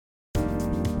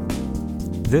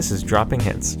This is Dropping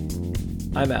Hints.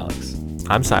 I'm Alex.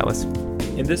 I'm Silas.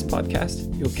 In this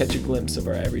podcast, you'll catch a glimpse of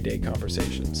our everyday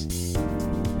conversations.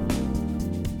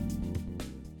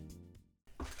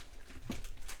 All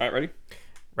right, ready?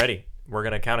 Ready. We're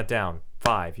going to count it down.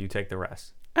 5. You take the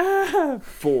rest.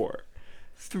 4,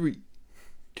 3.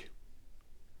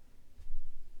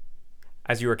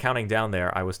 As you were counting down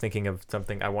there, I was thinking of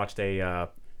something. I watched a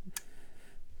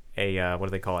what do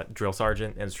they call it? Drill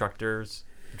instructors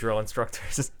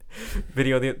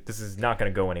video. This is not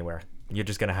going to go anywhere. You're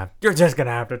just gonna have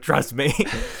to trust me.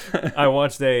 I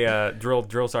watched a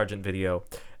drill sergeant video,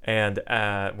 and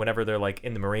whenever they're like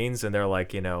in the Marines and they're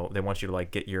like, you know, they want you to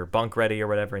like get your bunk ready or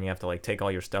whatever, and you have to like take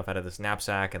all your stuff out of this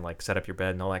knapsack and like set up your bed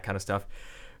and all that kind of stuff.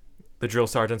 The drill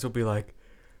sergeants will be like,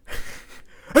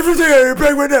 "Everything out of your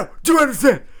bag right now. Do you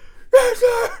understand? Yes,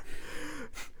 sir.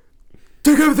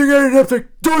 Take everything out of your knapsack.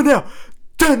 Do it now.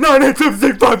 10, 9, 8, 7,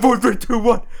 6, 5, 4, 3, 2,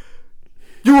 1.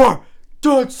 You are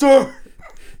done, sir."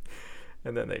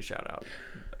 And then they shout out,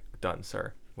 "Done,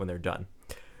 sir," when they're done.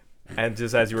 And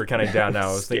just as you were counting down now,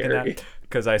 I was thinking that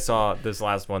because I saw this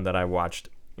last one that I watched.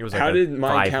 It was like How did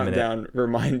my 5 countdown minute,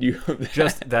 remind you of that?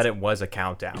 just that it was a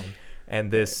countdown. And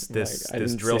this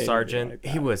drill sergeant, like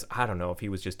he was, I don't know if he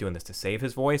was just doing this to save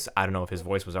his voice. I don't know if his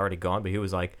voice was already gone, but he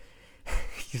was like,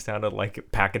 he sounded like a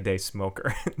pack-a-day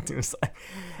smoker. He was like,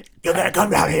 "You're going to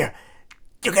come down here.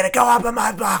 You're going to go up in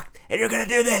my box, and you're going to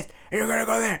do this, and you're going to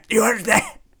go there. You understand?"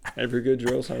 Every good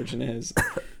drill sergeant is.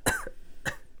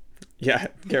 Yeah,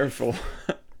 careful.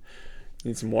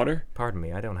 Need some water? Pardon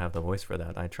me, I don't have the voice for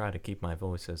that. I try to keep my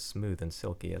voice as smooth and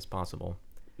silky as possible.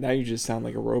 Now you just sound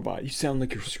like a robot. You sound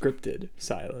like you're scripted,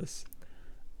 Silas.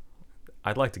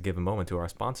 I'd like to give a moment to our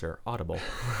sponsor, Audible.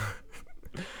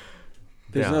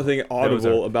 There's Yeah, nothing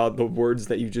audible about the words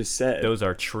that you just said. Those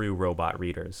are true robot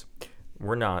readers.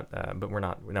 We're not,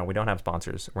 no, we don't have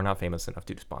sponsors. We're not famous enough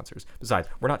to do sponsors. Besides,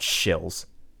 we're not shills.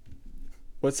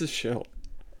 What's a shill?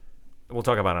 We'll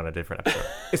talk about it on a different episode.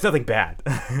 It's nothing bad.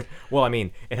 Well, I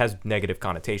mean, it has negative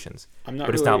connotations,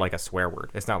 but it's not like a swear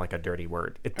word. It's not like a dirty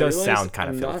word. It does sound kind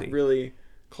of filthy. I'm not really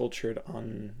cultured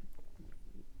on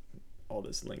all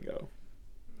this lingo.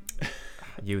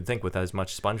 You'd think with as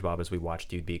much SpongeBob as we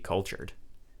watched, you'd be cultured.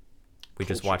 We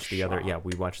just watched the other,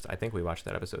 I think we watched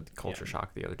that episode, Culture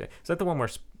Shock, the other day. Is that the one where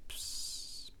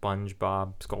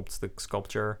SpongeBob sculpts the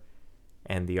sculpture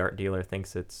and the art dealer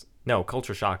thinks it's... No,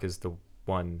 Culture Shock is the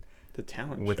one... The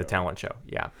talent show,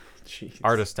 yeah. Jeez.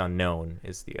 Artist Unknown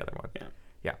is the other one.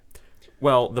 Yeah.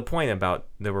 Well, the point about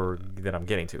that I'm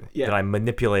getting to, that I'm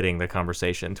manipulating the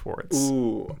conversation towards...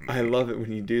 Ooh, I love it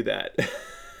when you do that.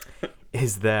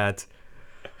 is that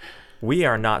we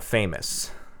are not famous.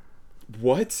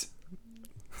 What?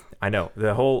 I know.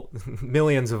 The whole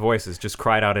millions of voices just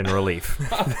cried out in relief.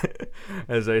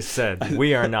 As I said,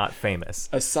 we are not famous.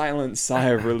 A silent sigh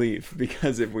of relief,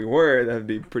 because if we were, that would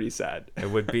be pretty sad. It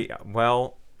would be,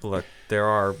 well, look, there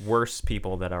are worse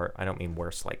people that are, I don't mean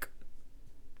worse like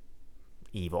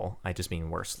evil. I just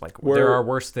mean worse. Like there are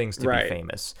worse things to be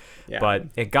famous. Yeah. But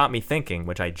it got me thinking,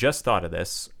 which I just thought of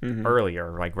this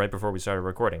earlier, like right before we started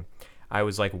recording. I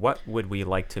was like, what would we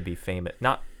like to be famous?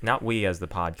 Not we as the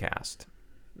podcast.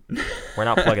 We're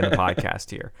not plugging the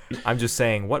podcast here. I'm just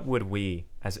saying, what would we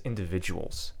as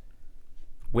individuals,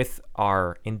 with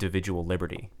our individual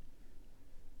liberty,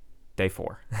 day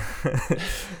 4,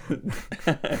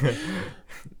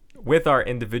 with our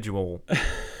individual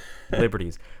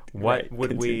liberties, what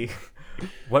would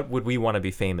we want to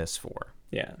be famous for?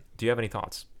 Yeah. Do you have any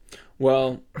thoughts?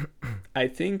 Well, I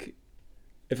think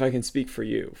if I can speak for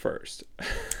you first.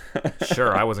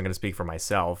 Sure, I wasn't going to speak for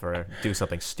myself or do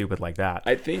something stupid like that.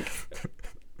 I think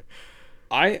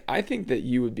I think that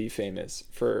you would be famous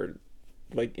for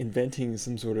like inventing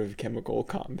some sort of chemical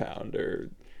compound or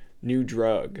new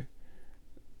drug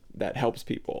that helps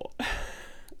people.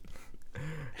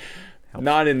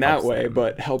 Not in that way, them.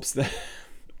 But helps them.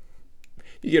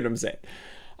 You get what I'm saying?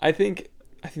 I think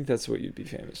that's what you'd be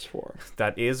famous for.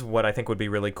 That is what I think would be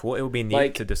really cool. It would be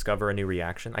neat to discover a new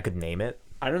reaction. I could name it.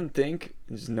 I don't think,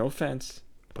 there's no offense,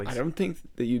 please. I don't think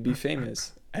that you'd be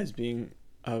famous as being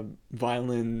a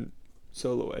violin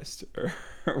soloist or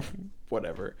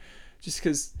whatever. Just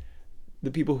because the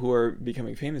people who are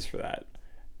becoming famous for that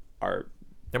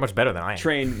they're much better than I am.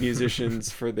 Trained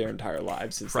musicians for their entire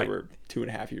lives since they were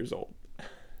 2.5 years old.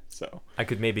 So I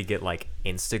could maybe get like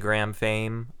Instagram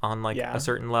fame on like a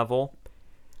certain level.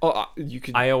 Oh, you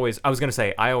could. I always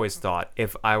thought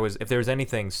if there was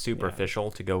anything superficial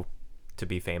to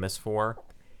be famous for,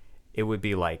 it would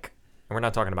be like, and we're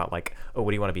not talking about like, oh, what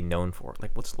do you want to be known for?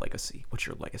 Like, what's legacy? What's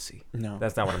your legacy? No,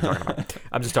 that's not what I'm talking about.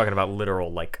 I'm just talking about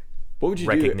literal like what would you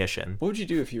recognition. What would you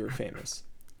do if you were famous?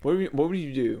 What would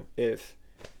you do if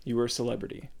you were a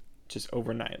celebrity, just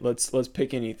overnight? Let's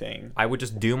pick anything. I would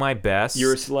just do my best.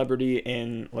 You're a celebrity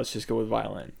in, let's just go with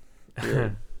violin.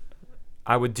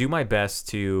 I would do my best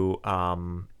to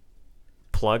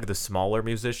plug the smaller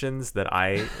musicians that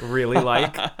I really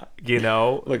like, looking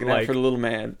out for the little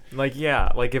man. Like, yeah,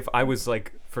 like if I was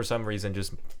like for some reason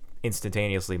just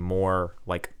instantaneously more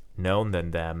like known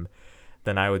than them,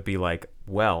 then I would be like,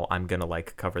 well, I'm gonna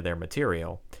like cover their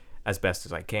material as best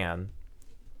as I can,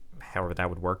 however that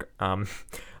would work. I'm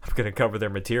gonna cover their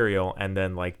material, and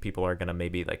then like people are gonna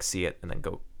maybe like see it and then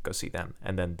go see them,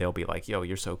 and then they'll be like, yo,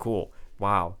 you're so cool,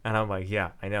 wow. And I'm like,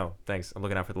 yeah, I know, thanks, I'm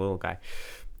looking out for the little guy.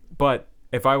 But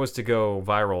if I was to go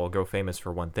viral, go famous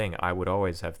for one thing, I would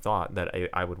always have thought that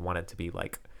I would want it to be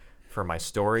like for my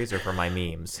stories or for my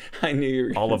memes. I knew you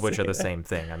were all of which are the that. same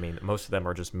thing. I mean, most of them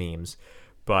are just memes,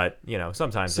 but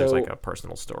sometimes there's like a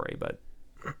personal story. But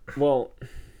well,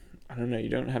 I don't know. You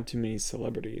don't have too many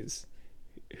celebrities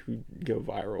who go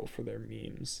viral for their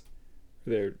memes.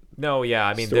 No, yeah,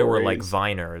 I mean, there were like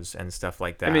Viners and stuff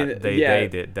like that. I mean, they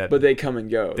did that, but they come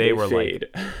and go. They were fade.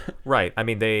 like, right. I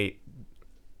mean, they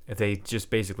just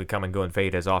basically come and go and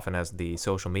fade as often as the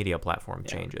social media platform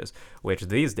changes, which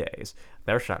these days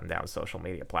they're shutting down social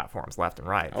media platforms left and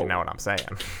right. You know what I'm saying?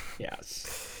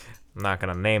 Yes. I'm not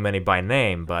gonna name any by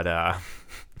name, but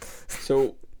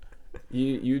So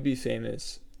you'd be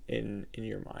famous in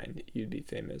your mind. You'd be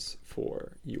famous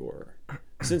for your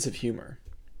sense of humor.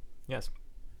 Yes.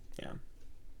 Yeah.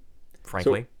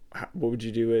 Frankly. So what would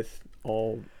you do with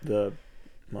all the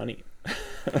money?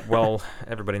 Well,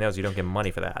 everybody knows you don't get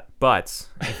money for that. But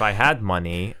if I had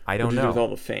money, I don't know. What would you do with all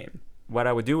the fame? What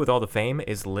I would do with all the fame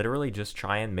is literally just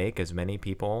try and make as many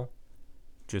people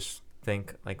just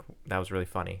think like that was really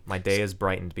funny. My day is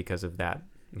brightened because of that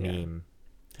meme.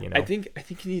 I think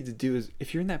you need to do is,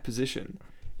 if you're in that position,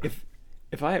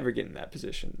 if I ever get in that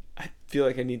position, I feel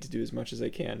like I need to do as much as I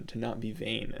can to not be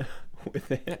vain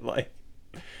with it, like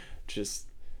just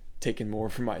taking more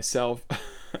for myself.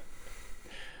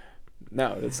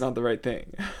 No, that's not the right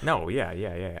thing. No, yeah.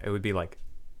 It would be like,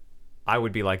 I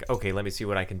would be like, okay, let me see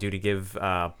what I can do to give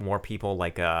more people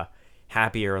like a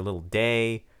happier little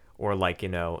day, or like,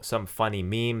 some funny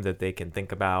meme that they can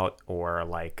think about, or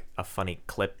like a funny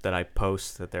clip that I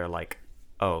post that they're like,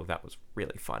 oh, that was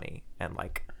really funny, and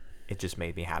like it just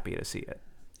made me happy to see it.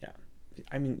 Yeah.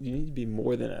 I mean, you need to be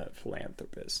more than a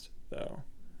philanthropist, though,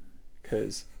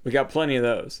 because we got plenty of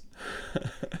those.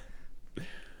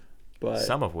 But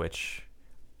some of which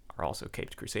are also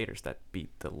caped crusaders that beat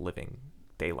the living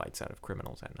daylights out of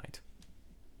criminals at night.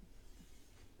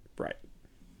 Right.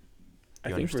 I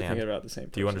think understand? We're thinking about the same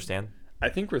person. Do you understand? I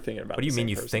think we're thinking about What do you mean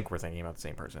you person. think we're thinking about the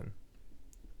same person?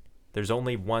 There's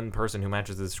only one person who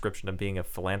matches the description of being a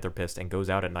philanthropist and goes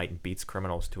out at night and beats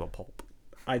criminals to a pulp.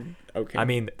 Okay. I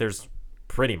mean, there's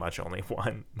pretty much only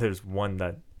one. There's one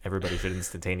that everybody should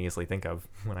instantaneously think of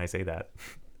when I say that.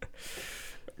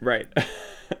 Right.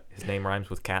 His name rhymes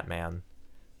with Catman,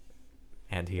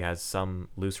 and he has some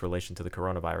loose relation to the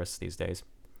coronavirus these days.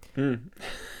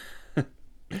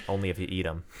 Only if you eat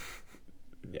him.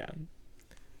 Yeah.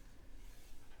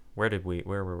 Where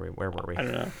were we? I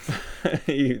don't know.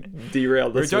 You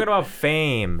derailed us. We're talking about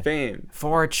fame. Fame.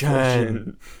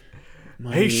 Fortune.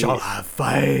 He shall have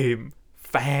fame.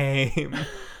 Fame.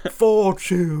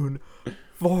 Fortune.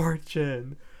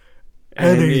 Fortune.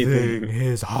 Anything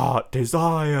his heart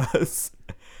desires.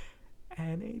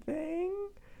 Anything.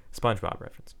 SpongeBob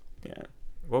reference. Yeah.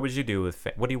 What would you do with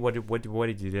what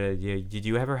did you do? Did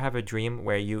you ever have a dream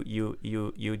where you do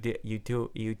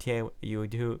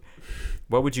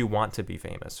what would you want to be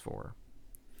famous for?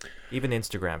 Even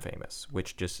Instagram famous,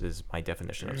 which just is my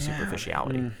definition of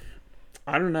superficiality.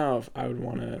 I don't know if I would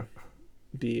want to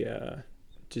be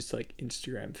just like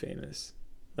Instagram famous,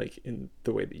 like in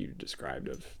the way that you described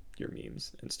of your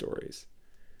memes and stories,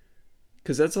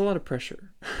 because that's a lot of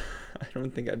pressure. I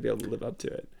don't think I'd be able to live up to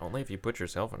it. Only if you put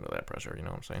yourself under that pressure, you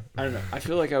know what I'm saying? I don't know. I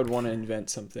feel like I would want to invent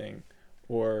something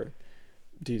or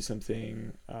do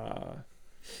something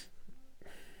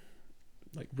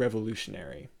like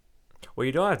revolutionary. Well,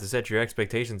 you don't have to set your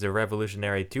expectations of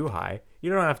revolutionary too high.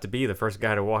 You don't have to be the first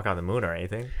guy to walk on the moon or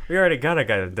anything. We already got a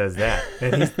guy that does that,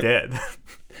 and he's dead.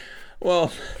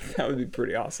 Well, that would be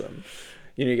pretty awesome.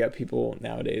 You got people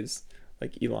nowadays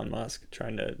like Elon Musk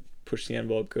trying to push the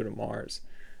envelope, go to Mars.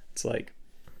 It's like,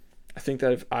 I think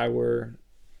that if I were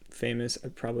famous,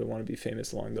 I'd probably want to be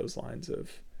famous along those lines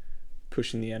of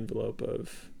pushing the envelope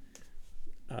of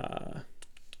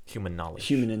human knowledge,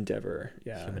 human endeavor.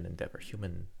 Yeah,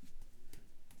 human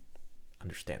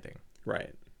understanding.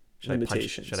 Right.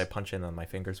 Should I punch in on my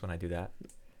fingers when I do that?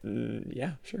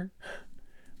 Yeah, sure.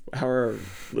 How are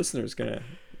listeners gonna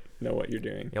know what you're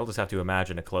doing? You'll just have to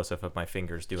imagine a close up of my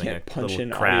fingers doing Can't a punch little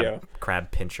in audio.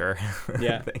 crab pincher.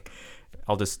 Yeah. thing.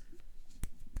 I'll just.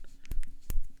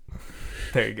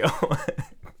 There you go.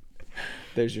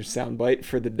 There's your soundbite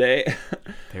for the day.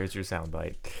 There's your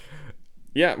soundbite.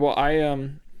 Yeah, well,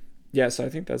 so I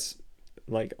think that's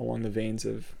like along the veins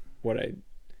of what I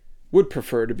would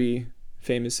prefer to be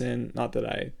famous in. Not that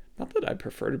I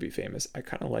prefer to be famous. I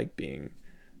kind of like being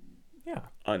Yeah.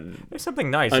 There's something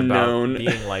nice unknown. about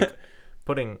being like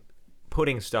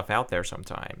putting stuff out there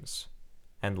sometimes,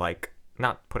 and like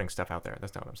not putting stuff out there.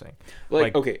 That's not what I'm saying.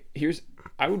 Like okay,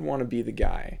 I would want to be the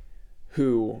guy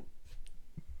who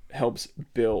helps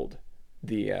build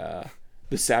the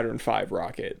Saturn V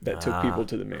rocket that took people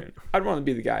to the moon. I'd want to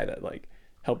be the guy that like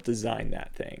helped design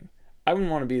that thing. I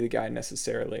wouldn't want to be the guy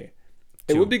necessarily.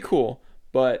 It would be cool,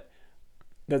 but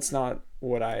that's not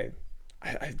what I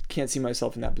can't see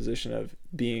myself in that position of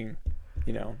being,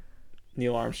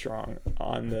 Neil Armstrong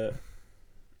on the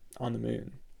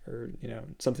moon or,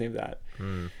 something of that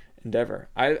endeavor.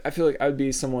 I feel like I would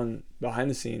be someone behind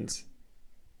the scenes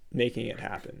making it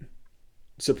happen,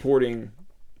 supporting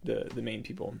the main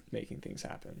people making things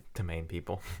happen. The main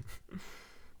people.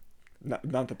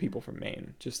 Not the people from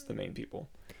Maine, just the main people.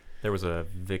 There was a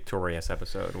Victorious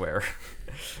episode where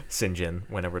St.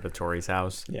 went over to Tori's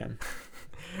house. Yeah.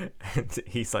 And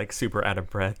he's like super out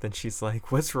of breath, and she's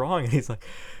like, "What's wrong?" And he's like,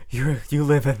 "You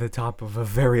live at the top of a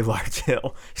very large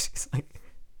hill." She's like,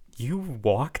 "You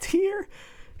walked here?"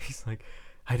 He's like,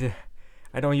 I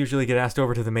don't usually get asked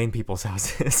over to the main people's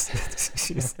houses."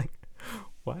 She's like,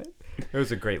 "What?" It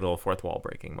was a great little fourth wall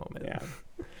breaking moment.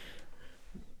 Yeah.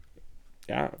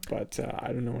 Yeah, but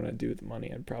I don't know what I'd do with the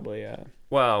money. I'd probably...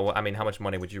 Well, I mean, how much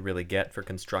money would you really get for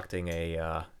constructing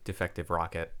a defective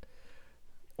rocket?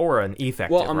 Or an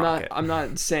effective rocket? I'm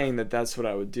not saying that that's what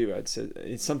I would do. I'd say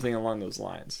it's something along those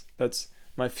lines.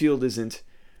 My field isn't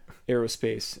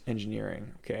aerospace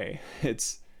engineering, okay?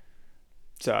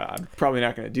 So I'm probably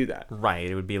not going to do that. Right.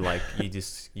 It would be like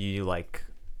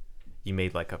you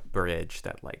made like a bridge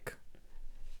that like...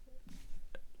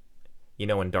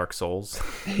 in Dark Souls?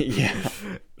 Yeah.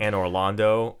 And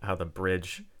Orlando, how the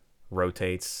bridge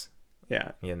rotates.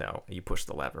 Yeah. You push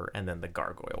the lever and then the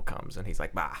gargoyle comes and he's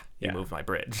like, "Bah, you moved my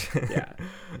bridge." Yeah.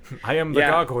 I am the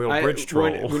gargoyle bridge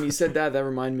troll. When you said that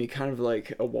reminded me kind of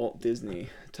like a Walt Disney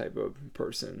type of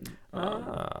person.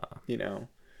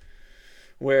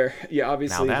 Where,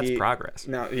 obviously now that's progress.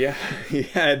 Now, he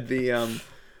had the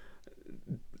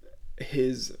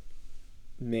his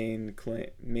main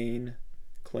claim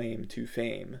to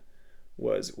fame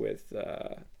was with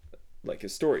like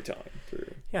his storytelling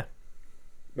through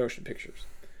motion pictures,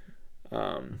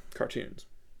 cartoons.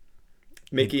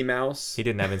 Mickey Mouse. He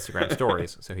didn't have Instagram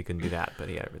stories, so he couldn't do that, but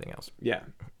he had everything else. Yeah.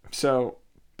 So,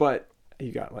 but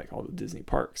you got like all the Disney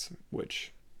parks,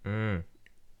 which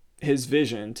his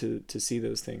vision to see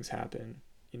those things happen,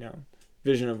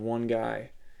 vision of one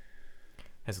guy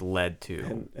has led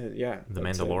to the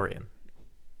Mandalorian.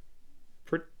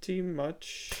 Pretty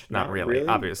much. Not really,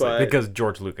 obviously, because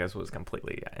George Lucas was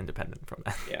completely independent from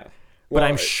that. Yeah. But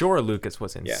I'm sure Lucas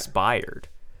was inspired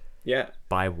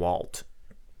by Walt.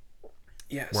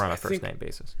 Yeah. We're on a first name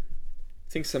basis.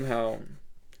 I think somehow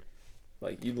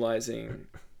like utilizing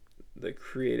the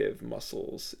creative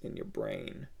muscles in your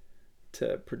brain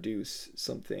to produce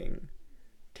something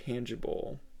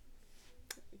tangible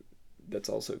that's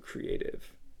also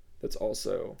creative, that's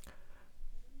also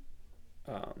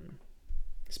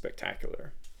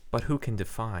spectacular. But who can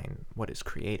define what is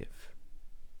creative?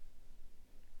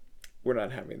 We're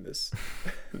not having this.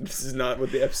 This is not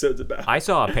what the episode's about. I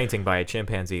saw a painting by a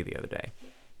chimpanzee the other day.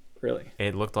 Really?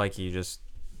 It looked like he just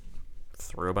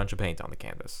threw a bunch of paint on the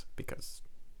canvas because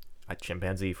a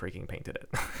chimpanzee freaking painted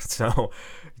it. So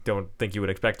don't think you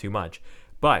would expect too much.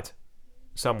 But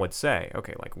some would say,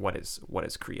 okay, like what is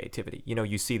creativity?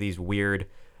 You see these weird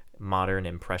modern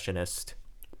impressionist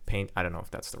paint. I don't know if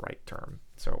that's the right term.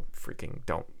 So freaking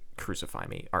don't crucify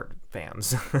me, art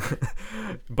fans.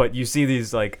 But you see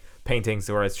these like paintings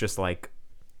where it's just like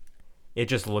it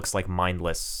just looks like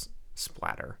mindless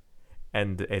splatter,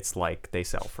 and it's like they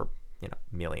sell for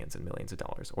millions and millions of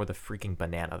dollars. Or the freaking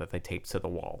banana that they taped to the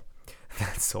wall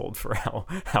that sold for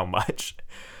how much.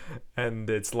 And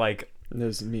it's like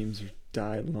those memes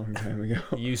died a long time ago.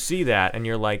 You see that and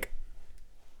you're like,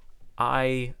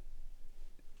 I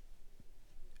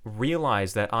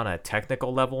realize that on a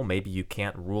technical level, maybe you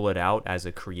can't rule it out as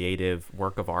a creative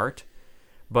work of art,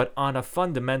 but on a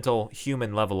fundamental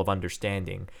human level of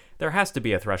understanding, there has to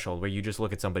be a threshold where you just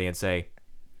look at somebody and say,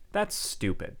 that's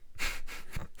stupid.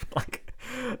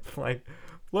 like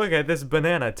look at this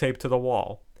banana taped to the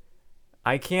wall.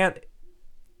 I can't.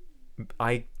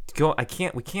 I go. I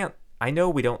can't. We can't. I know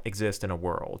we don't exist in a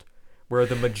world where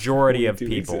the majority of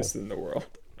people exist in the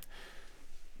world.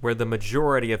 Where the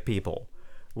majority of people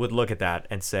would look at that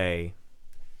and say,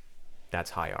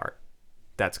 "That's high art.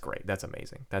 That's great. That's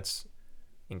amazing. That's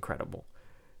incredible."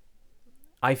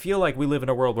 I feel like we live in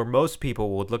a world where most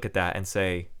people would look at that and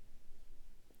say,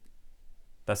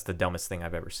 "That's the dumbest thing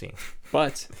I've ever seen."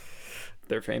 But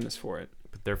they're famous for it.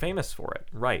 But they're famous for it,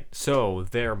 right? So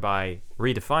thereby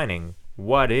redefining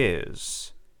what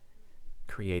is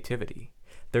creativity.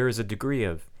 There is a degree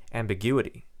of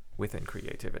ambiguity within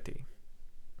creativity.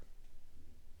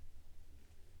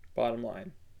 Bottom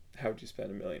line, how would you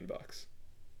spend $1 million?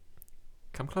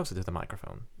 Come closer to the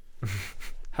microphone.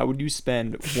 How would you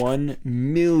spend $1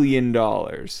 million,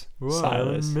 Silas?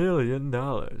 $1 million.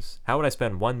 How would I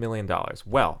spend $1 million?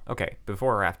 Well, okay,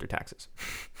 before or after taxes?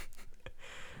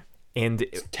 And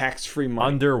it's tax-free money.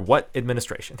 Under what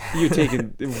administration? You're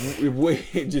taking...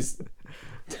 Wait, just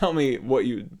tell me what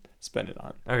you would spend it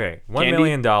on. Okay, $1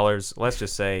 million. Let's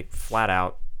just say, flat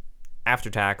out, after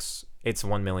tax, it's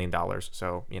 $1 million.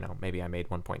 So, maybe I made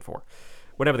 1.4.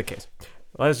 Whatever the case.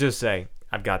 Let's just say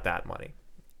I've got that money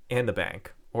in the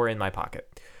bank or in my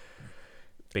pocket.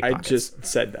 Big I pockets. Just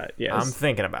said that, yes. I'm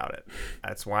thinking about it.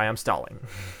 That's why I'm stalling.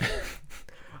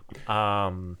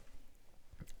 $1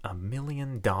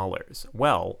 million.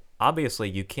 Well, obviously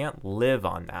you can't live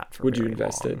on that for Would very you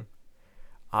invest long. it?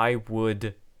 I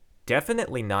would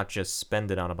definitely not just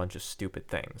spend it on a bunch of stupid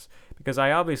things, because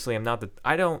I obviously am not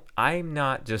I'm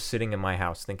not just sitting in my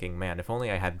house thinking, man, if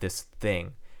only I had this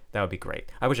thing, that would be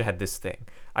great. I wish I had this thing.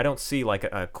 I don't see like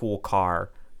a cool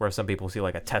car where some people see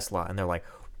like a Tesla and they're like,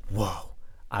 whoa,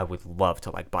 I would love to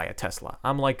like buy a Tesla.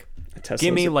 I'm like,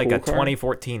 give me like a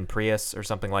 2014 Prius or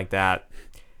something like that.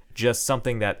 Just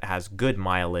something that has good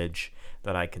mileage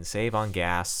that I can save on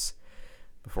gas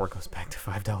before it goes back to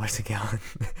 $5 a gallon,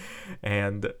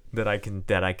 and that I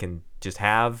can just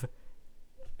have.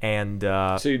 And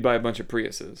so you'd buy a bunch of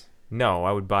Priuses? No,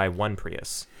 I would buy one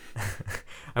Prius.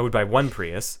 I would buy one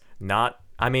Prius. I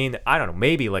don't know,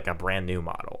 maybe like a brand new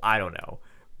model. I don't know,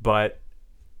 but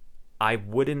I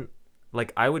would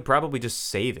probably just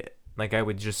save it. Like I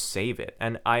would just save it,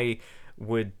 and I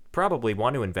would probably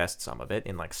want to invest some of it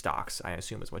in like stocks, I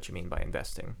assume is what you mean by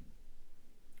investing,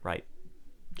 right?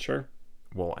 Sure.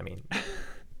 Well, I mean,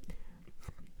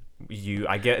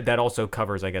 I get that also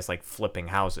covers, I guess, like flipping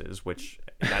houses, which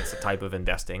that's the type of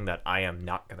investing that I am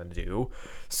not gonna do.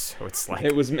 So it's like,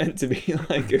 it was meant to be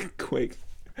like a quick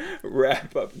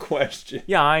wrap up question.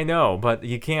 Yeah, I know, but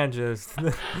you can't just.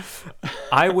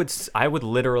 I would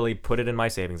literally put it in my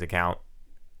savings account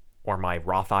or my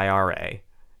Roth IRA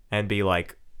and be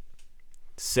like,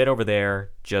 sit over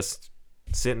there, just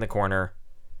sit in the corner.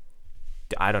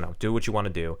 I don't know, do what you want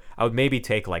to do. I would maybe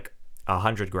take like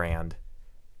 $100,000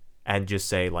 and just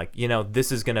say like,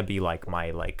 this is gonna be like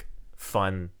my like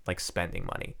fun like spending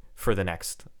money for the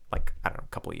next like, I don't know,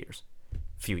 couple of years,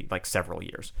 several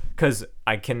years, because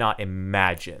I cannot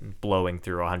imagine blowing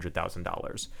through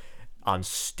 $100,000 on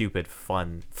stupid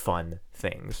fun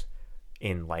things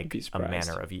in like a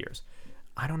manner of years.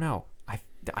 I don't know.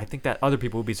 I think that other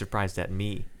people would be surprised at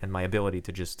me and my ability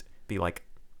to just be like,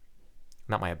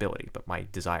 not my ability, but my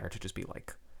desire to just be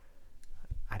like,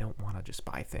 I don't want to just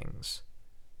buy things.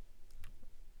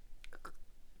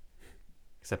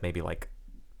 Except maybe like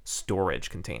storage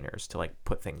containers to like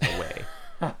put things away.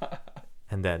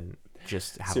 And then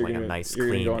just have like a nice,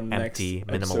 clean, empty,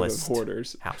 minimalist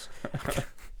hoarders house.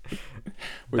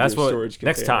 That's what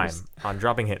next time on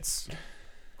Dropping Hits,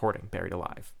 hoarding buried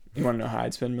alive. You want to know how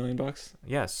I'd spend $1 million?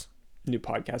 Yes. New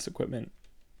podcast equipment,